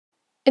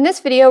In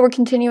this video, we're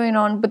continuing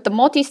on with the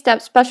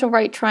multi-step special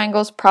right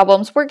triangles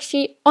problems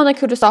worksheet on the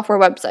KutaSoftware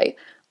website.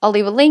 I'll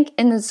leave a link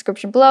in the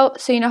description below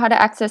so you know how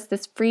to access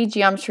this free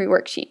geometry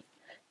worksheet.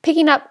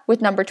 Picking up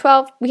with number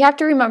 12, we have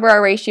to remember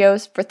our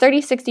ratios for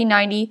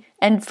 30-60-90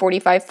 and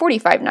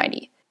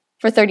 45-45-90.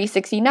 For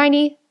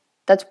 30-60-90,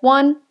 that's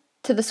 1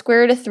 to the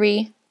square root of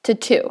 3 to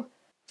 2.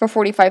 For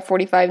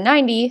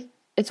 45-45-90,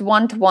 it's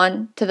 1 to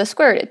 1 to the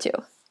square root of 2.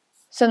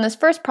 So in this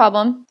first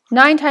problem,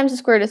 9 times the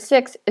square root of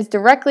 6 is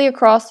directly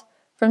across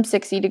from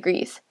 60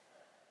 degrees.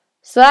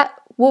 So that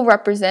will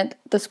represent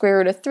the square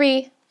root of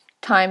 3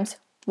 times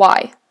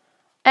y.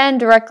 And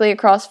directly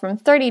across from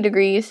 30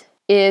 degrees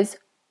is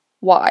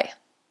y.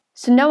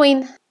 So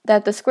knowing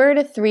that the square root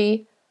of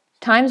 3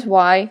 times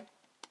y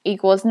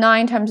equals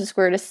 9 times the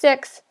square root of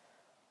 6,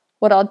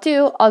 what I'll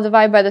do, I'll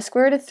divide by the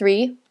square root of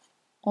 3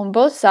 on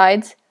both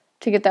sides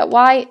to get that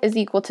y is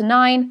equal to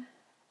 9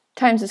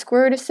 times the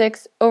square root of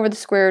 6 over the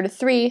square root of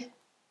 3,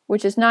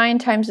 which is 9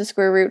 times the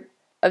square root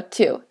of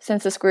 2.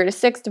 Since the square root of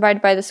 6 divided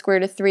by the square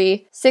root of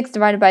 3, 6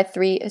 divided by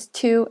 3 is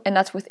 2, and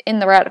that's within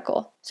the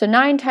radical. So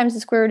 9 times the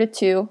square root of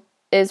 2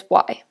 is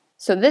y.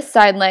 So this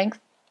side length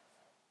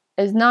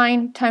is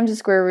 9 times the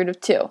square root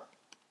of 2.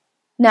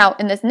 Now,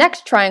 in this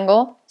next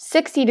triangle,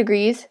 60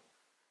 degrees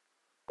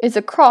is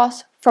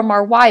across from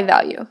our y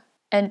value,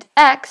 and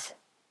x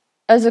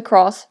is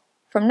across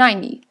from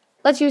 90.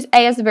 Let's use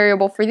a as the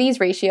variable for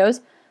these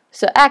ratios.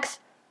 So x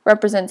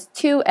represents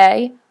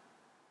 2a,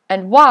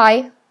 and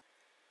y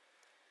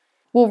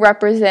will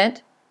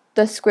represent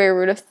the square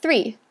root of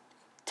 3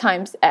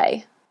 times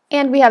a.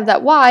 And we have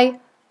that y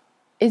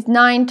is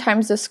 9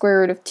 times the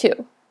square root of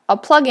 2. I'll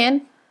plug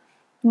in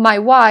my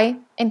y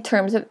in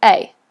terms of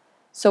a.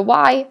 So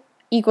y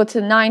equal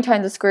to 9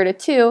 times the square root of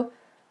 2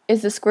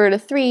 is the square root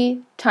of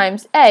 3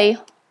 times a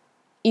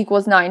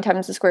equals 9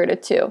 times the square root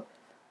of 2.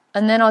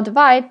 And then I'll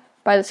divide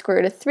by the square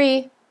root of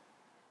 3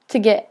 to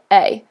get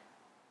a.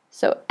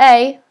 So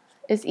a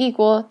is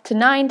equal to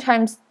 9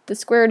 times the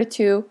square root of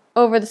 2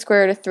 over the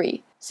square root of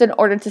 3. So in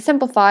order to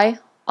simplify,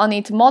 I'll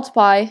need to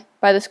multiply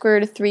by the square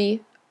root of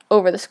 3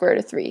 over the square root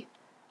of 3,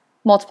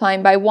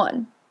 multiplying by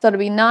 1. So it'll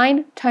be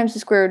 9 times the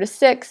square root of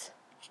 6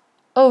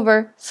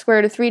 over square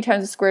root of 3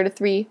 times the square root of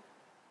 3,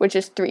 which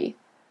is 3.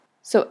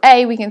 So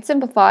a we can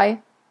simplify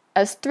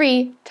as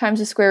 3 times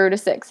the square root of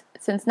 6,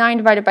 since 9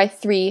 divided by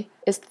 3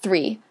 is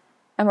 3,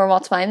 and we're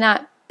multiplying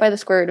that by the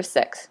square root of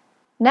 6.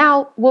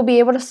 Now we'll be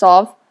able to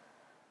solve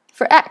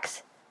for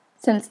x.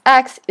 Since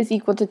x is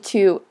equal to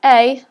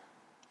 2a,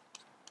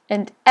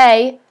 and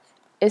a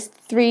is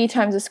 3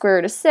 times the square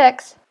root of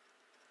 6,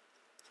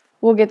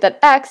 we'll get that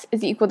x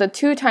is equal to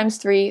 2 times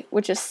 3,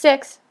 which is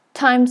 6,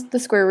 times the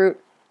square root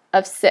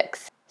of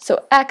 6.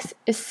 So x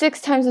is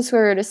 6 times the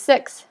square root of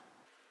 6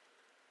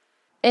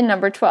 in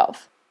number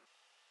 12.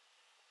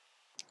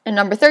 In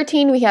number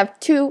 13, we have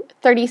two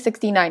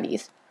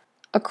 30-60-90s.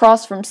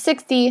 Across from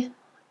 60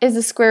 is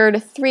the square root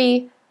of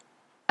 3,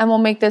 and we'll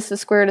make this the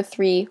square root of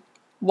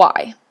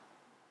 3y.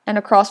 And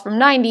across from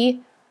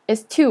 90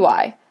 is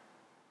 2y.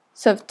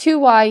 So if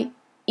 2y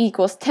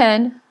equals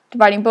 10,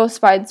 dividing both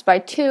sides by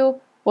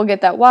 2, we'll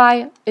get that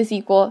y is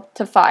equal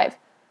to 5.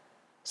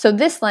 So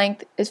this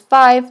length is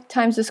 5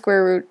 times the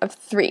square root of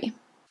 3.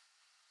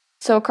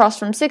 So across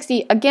from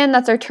 60, again,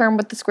 that's our term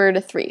with the square root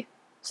of 3.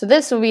 So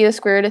this will be the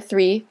square root of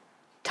 3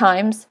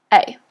 times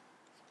a.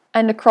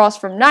 And across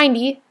from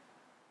 90,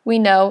 we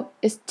know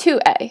is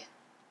 2a.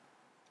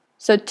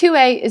 So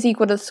 2a is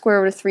equal to the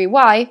square root of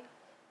 3y,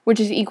 which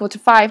is equal to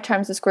 5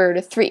 times the square root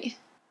of 3.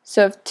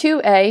 So if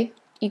 2a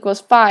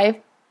equals 5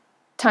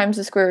 times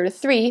the square root of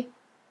 3,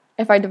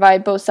 if I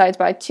divide both sides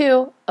by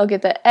 2, I'll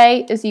get that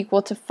a is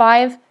equal to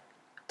 5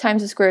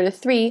 times the square root of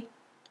 3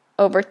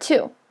 over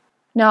 2.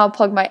 Now I'll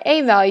plug my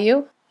a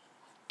value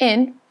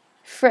in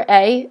for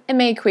a in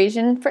my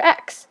equation for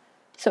x.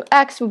 So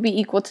x will be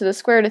equal to the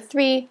square root of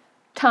 3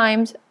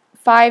 times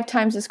 5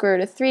 times the square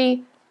root of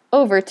 3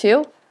 over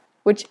 2,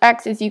 which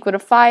x is equal to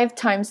 5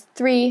 times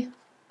 3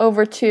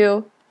 over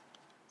 2,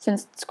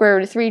 since square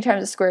root of 3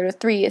 times the square root of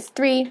 3 is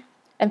 3,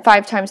 and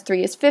 5 times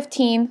 3 is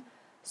 15,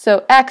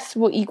 so x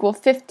will equal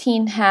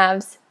 15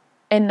 halves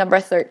in number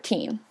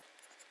 13.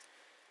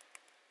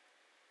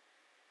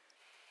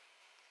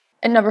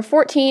 In number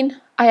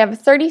 14, I have a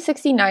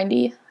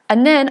 30-60-90,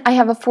 and then I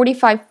have a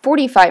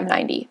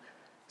 45-45-90.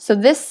 So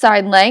this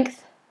side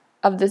length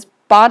of this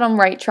bottom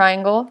right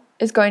triangle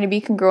is going to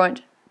be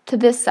congruent to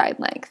this side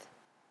length.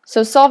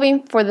 So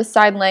solving for the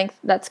side length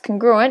that's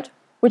congruent,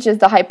 which is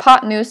the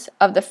hypotenuse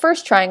of the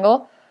first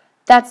triangle,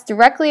 that's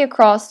directly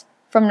across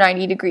from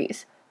 90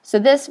 degrees. So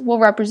this will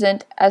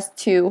represent as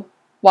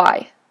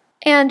 2y.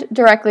 And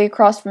directly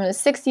across from the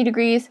 60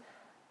 degrees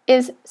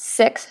is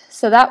 6,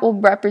 so that will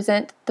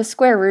represent the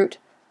square root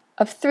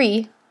of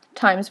 3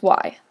 times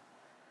y.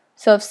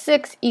 So if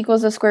 6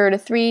 equals the square root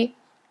of 3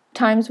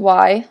 times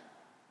y,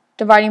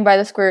 dividing by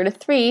the square root of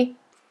 3,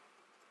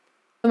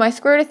 so my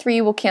square root of 3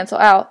 will cancel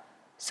out,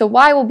 so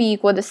y will be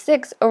equal to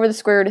 6 over the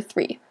square root of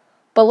 3.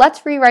 But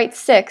let's rewrite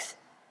 6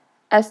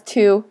 as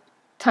 2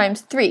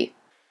 times 3.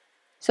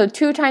 So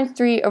 2 times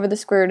 3 over the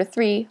square root of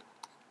 3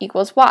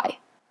 equals y.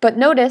 But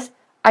notice,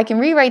 I can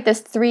rewrite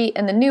this 3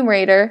 in the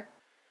numerator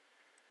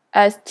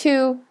as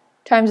 2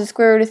 times the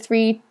square root of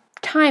 3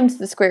 times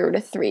the square root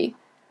of 3.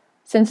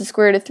 Since the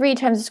square root of 3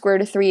 times the square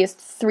root of 3 is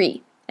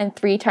 3, and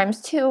 3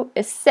 times 2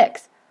 is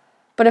 6.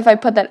 But if I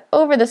put that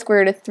over the square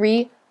root of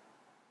 3,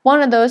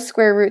 one of those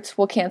square roots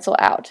will cancel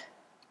out.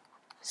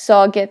 So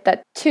I'll get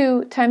that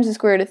 2 times the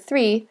square root of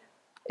 3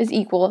 is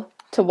equal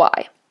to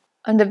y.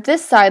 And if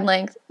this side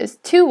length is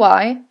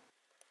 2y,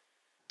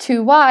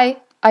 2y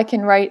I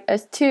can write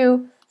as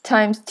 2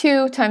 times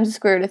the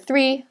square root of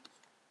 3,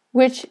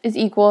 which is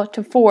equal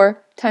to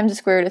 4 times the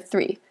square root of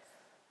 3.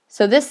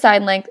 So this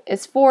side length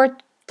is 4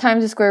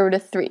 times the square root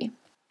of 3.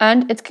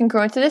 And it's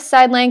congruent to this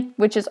side length,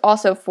 which is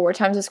also 4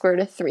 times the square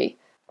root of 3.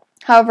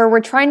 However,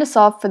 we're trying to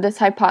solve for this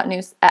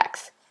hypotenuse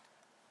x.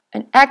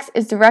 And x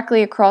is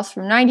directly across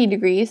from 90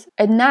 degrees,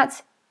 and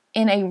that's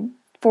in a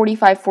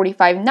 45,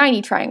 45,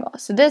 90 triangle.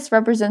 So this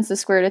represents the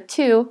square root of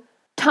 2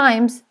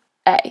 times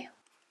a,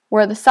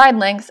 where the side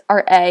lengths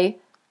are a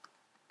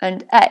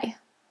and a.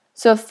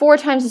 So if 4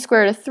 times the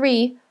square root of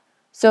 3,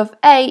 so if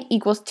a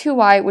equals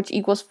 2y, which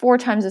equals 4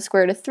 times the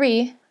square root of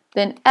 3,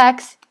 then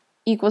x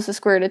equals the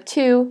square root of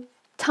 2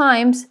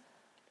 times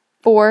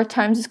 4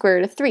 times the square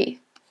root of 3.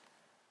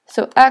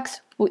 So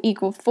x will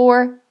equal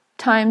 4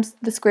 times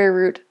the square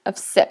root of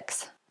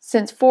 6,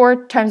 since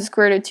 4 times the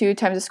square root of 2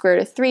 times the square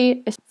root of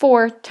 3 is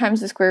 4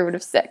 times the square root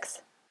of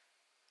 6.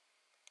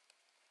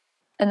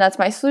 And that's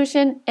my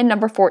solution in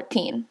number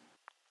 14.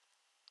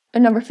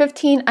 In number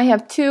 15, I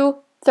have two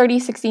 30,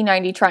 60,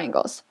 90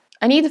 triangles.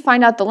 I need to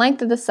find out the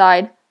length of the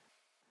side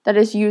that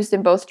is used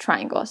in both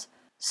triangles.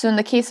 So in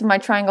the case of my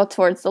triangle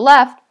towards the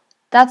left,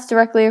 that's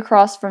directly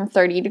across from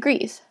 30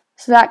 degrees.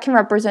 So that can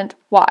represent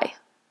y.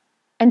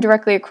 And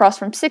directly across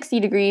from 60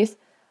 degrees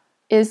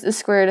is the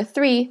square root of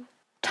 3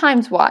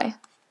 times y.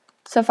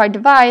 So if I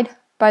divide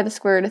by the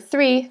square root of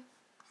 3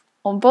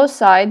 on both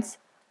sides,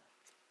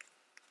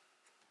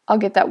 I'll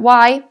get that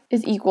y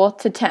is equal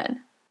to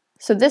 10.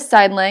 So this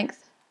side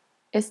length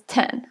is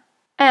 10.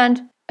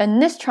 And in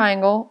this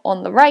triangle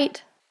on the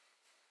right,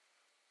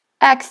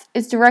 x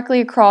is directly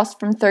across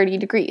from 30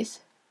 degrees.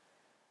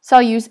 So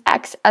I'll use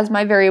x as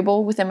my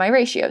variable within my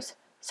ratios.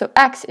 So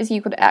x is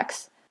equal to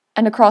x.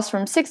 And across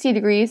from 60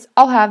 degrees,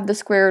 I'll have the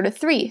square root of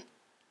 3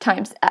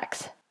 times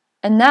x.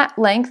 And that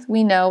length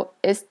we know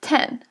is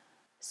 10.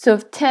 So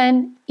if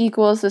 10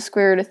 equals the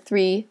square root of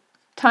 3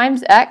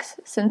 times x,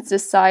 since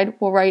this side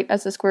we'll write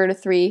as the square root of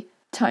 3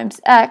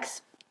 times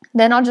x,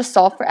 then I'll just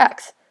solve for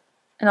x.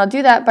 And I'll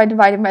do that by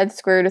dividing by the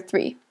square root of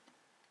 3.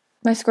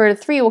 My square root of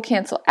 3 will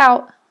cancel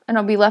out, and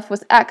I'll be left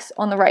with x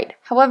on the right.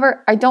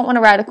 However, I don't want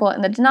a radical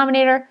in the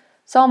denominator,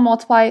 so I'll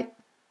multiply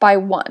by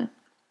 1.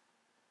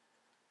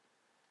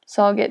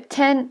 So I'll get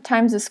 10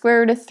 times the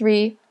square root of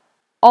 3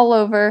 all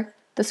over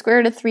the square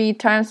root of 3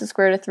 times the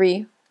square root of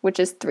 3, which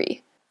is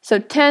 3. So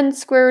 10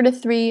 square root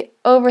of 3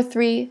 over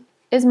 3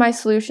 is my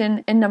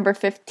solution in number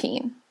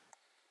 15.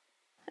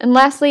 And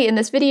lastly, in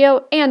this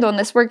video and on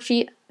this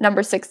worksheet,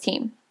 number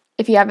 16.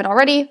 If you haven't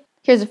already,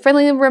 here's a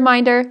friendly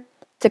reminder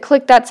to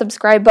click that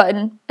subscribe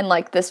button and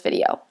like this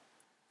video.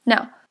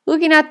 Now,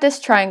 looking at this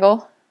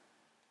triangle,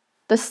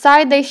 the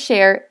side they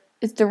share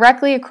is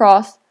directly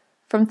across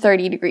from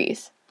 30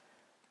 degrees.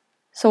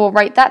 So we'll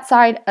write that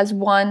side as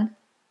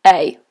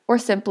 1a, or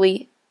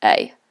simply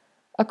a.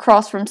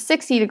 Across from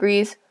 60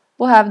 degrees,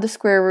 we'll have the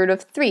square root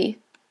of 3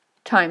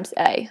 times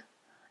a.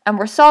 And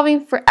we're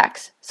solving for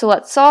x, so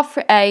let's solve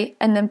for a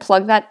and then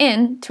plug that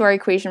in to our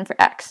equation for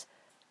x.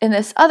 In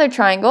this other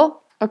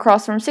triangle,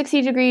 across from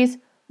 60 degrees,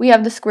 we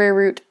have the square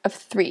root of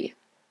 3.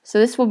 So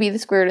this will be the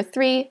square root of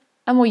 3,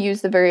 and we'll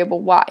use the variable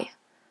y.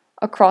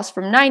 Across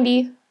from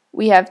 90,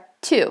 we have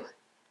 2,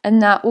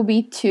 and that will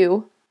be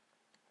 2y.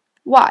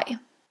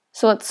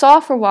 So let's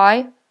solve for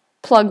y,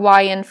 plug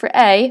y in for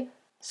a,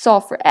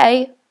 solve for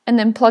a, and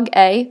then plug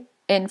a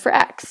in for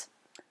x.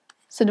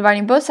 So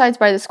dividing both sides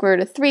by the square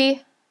root of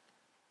 3,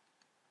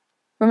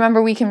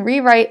 remember we can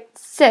rewrite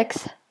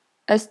 6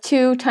 as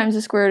 2 times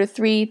the square root of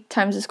 3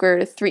 times the square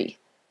root of 3.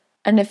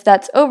 And if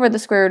that's over the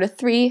square root of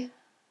 3,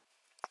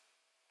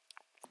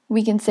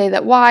 we can say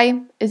that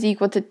y is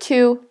equal to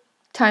 2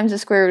 times the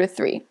square root of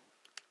 3.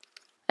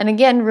 And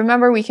again,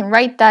 remember we can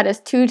write that as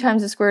 2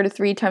 times the square root of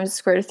 3 times the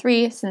square root of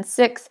 3, since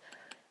 6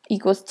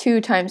 equals 2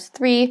 times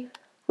 3,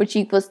 which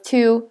equals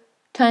 2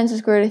 times the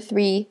square root of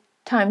 3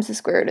 times the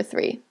square root of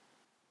 3.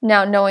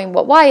 Now, knowing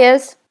what y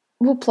is,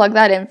 we'll plug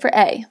that in for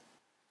a.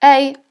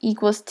 A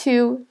equals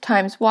 2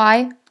 times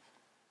y,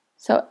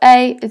 so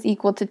a is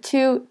equal to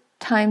 2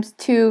 times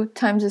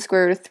the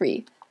square root of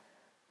 3.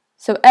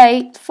 So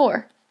a is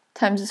 4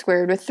 times the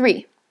square root of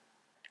 3.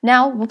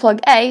 Now we'll plug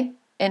a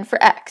in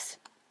for x.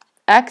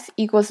 X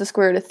equals the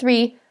square root of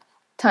 3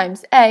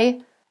 times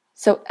a,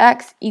 so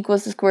x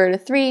equals the square root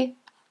of 3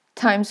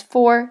 times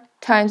 4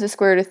 times the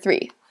square root of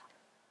 3.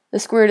 The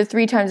square root of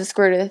 3 times the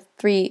square root of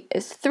 3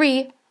 is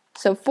 3,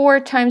 so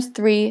 4 times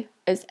 3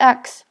 is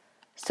x,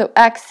 so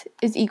x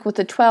is equal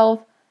to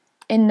 12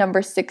 in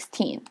number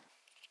 16.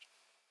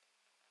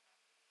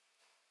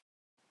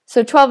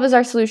 So 12 is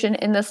our solution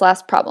in this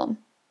last problem.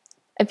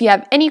 If you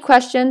have any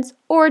questions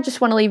or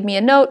just want to leave me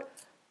a note,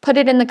 put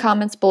it in the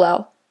comments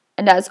below.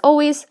 And as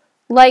always,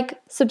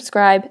 like,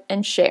 subscribe,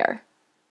 and share.